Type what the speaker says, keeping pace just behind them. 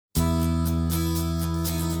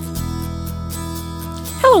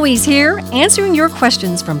Heloise here, answering your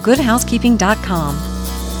questions from GoodHousekeeping.com.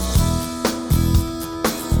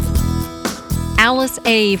 Alice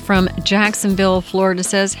A. from Jacksonville, Florida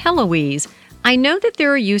says, Heloise, I know that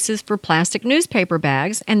there are uses for plastic newspaper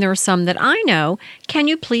bags, and there are some that I know. Can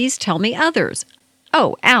you please tell me others?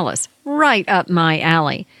 Oh, Alice, right up my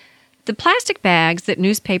alley. The plastic bags that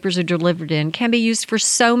newspapers are delivered in can be used for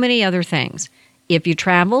so many other things. If you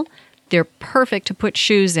travel, they're perfect to put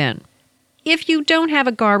shoes in. If you don't have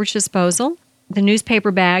a garbage disposal, the newspaper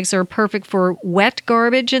bags are perfect for wet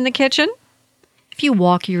garbage in the kitchen. If you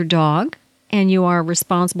walk your dog and you are a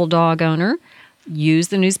responsible dog owner, use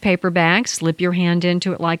the newspaper bag, slip your hand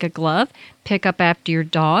into it like a glove, pick up after your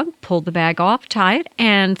dog, pull the bag off, tie it,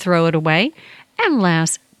 and throw it away. And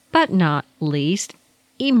last but not least,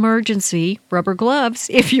 emergency rubber gloves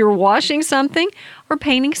if you're washing something or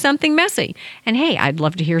painting something messy. And hey, I'd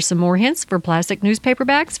love to hear some more hints for plastic newspaper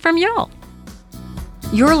bags from y'all.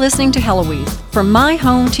 You're listening to Heloise, from my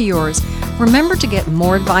home to yours. Remember to get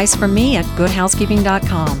more advice from me at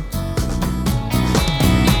GoodHousekeeping.com.